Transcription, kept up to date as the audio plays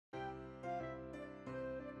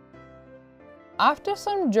After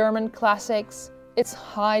some German classics, it's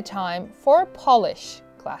high time for a Polish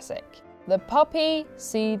classic, the poppy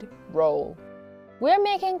seed roll. We're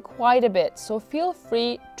making quite a bit, so feel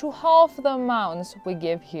free to halve the amounts we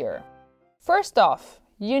give here. First off,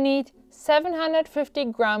 you need 750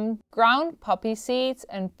 gram ground poppy seeds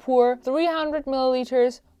and pour 300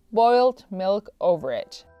 milliliters boiled milk over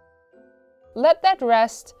it. Let that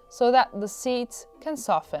rest so that the seeds can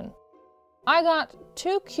soften. I got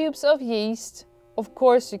 2 cubes of yeast. Of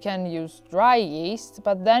course you can use dry yeast,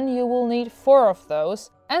 but then you will need 4 of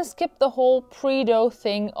those and skip the whole pre-dough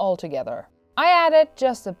thing altogether. I added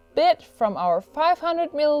just a bit from our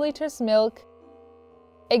 500 milliliters milk,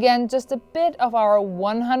 again just a bit of our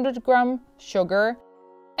 100 gram sugar,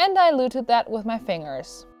 and diluted that with my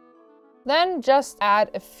fingers. Then just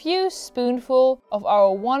add a few spoonfuls of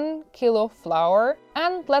our 1 kilo flour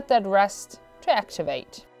and let that rest to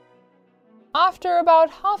activate. After about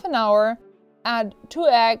half an hour, add 2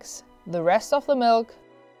 eggs, the rest of the milk,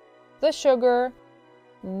 the sugar,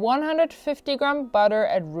 150 gram butter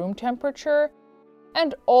at room temperature,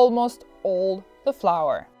 and almost all the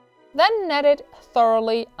flour. Then knead it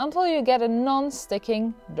thoroughly until you get a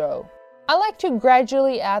non-sticking dough. I like to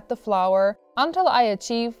gradually add the flour until I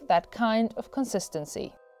achieve that kind of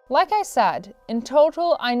consistency. Like I said, in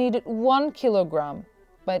total I needed 1 kilogram,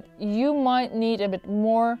 but you might need a bit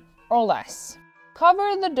more or less.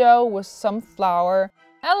 Cover the dough with some flour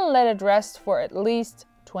and let it rest for at least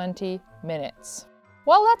 20 minutes.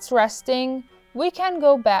 While that's resting, we can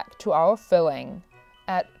go back to our filling.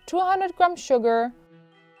 Add 200 gram sugar,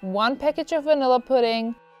 1 package of vanilla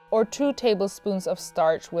pudding or 2 tablespoons of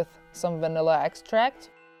starch with some vanilla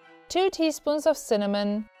extract, 2 teaspoons of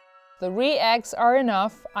cinnamon, 3 eggs are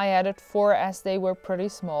enough, I added 4 as they were pretty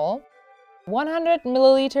small, 100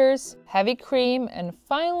 milliliters heavy cream, and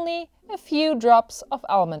finally a few drops of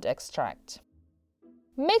almond extract.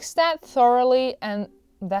 Mix that thoroughly and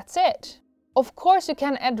that's it. Of course you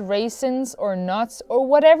can add raisins or nuts or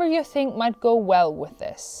whatever you think might go well with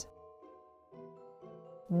this.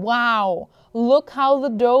 Wow, look how the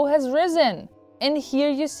dough has risen! And here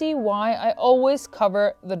you see why I always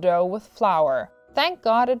cover the dough with flour. Thank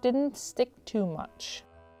God it didn't stick too much.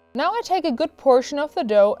 Now I take a good portion of the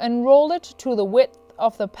dough and roll it to the width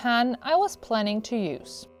of the pan I was planning to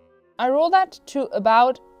use. I roll that to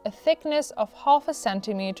about a thickness of ½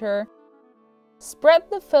 centimeter. Spread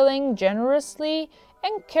the filling generously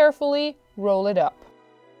and carefully roll it up.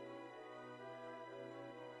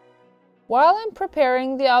 While I'm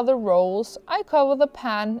preparing the other rolls, I cover the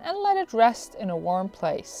pan and let it rest in a warm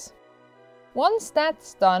place. Once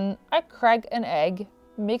that's done, I crack an egg,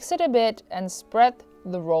 mix it a bit and spread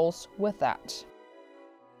the rolls with that.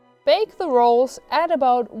 Bake the rolls at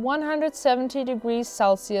about 170 degrees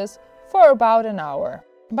Celsius for about an hour.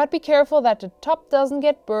 But be careful that the top doesn't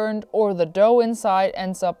get burned or the dough inside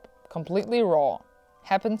ends up completely raw.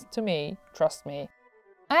 Happens to me, trust me.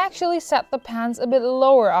 I actually set the pans a bit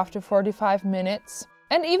lower after 45 minutes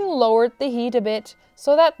and even lowered the heat a bit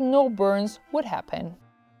so that no burns would happen.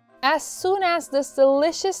 As soon as this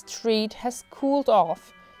delicious treat has cooled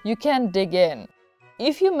off, you can dig in.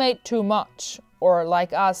 If you made too much, or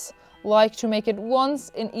like us, like to make it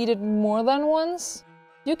once and eat it more than once,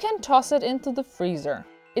 you can toss it into the freezer.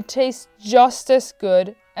 It tastes just as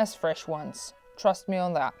good as fresh ones. Trust me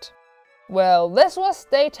on that. Well, this was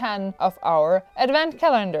day 10 of our advent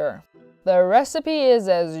calendar. The recipe is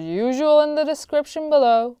as usual in the description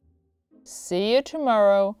below. See you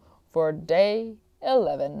tomorrow for day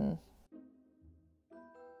 11.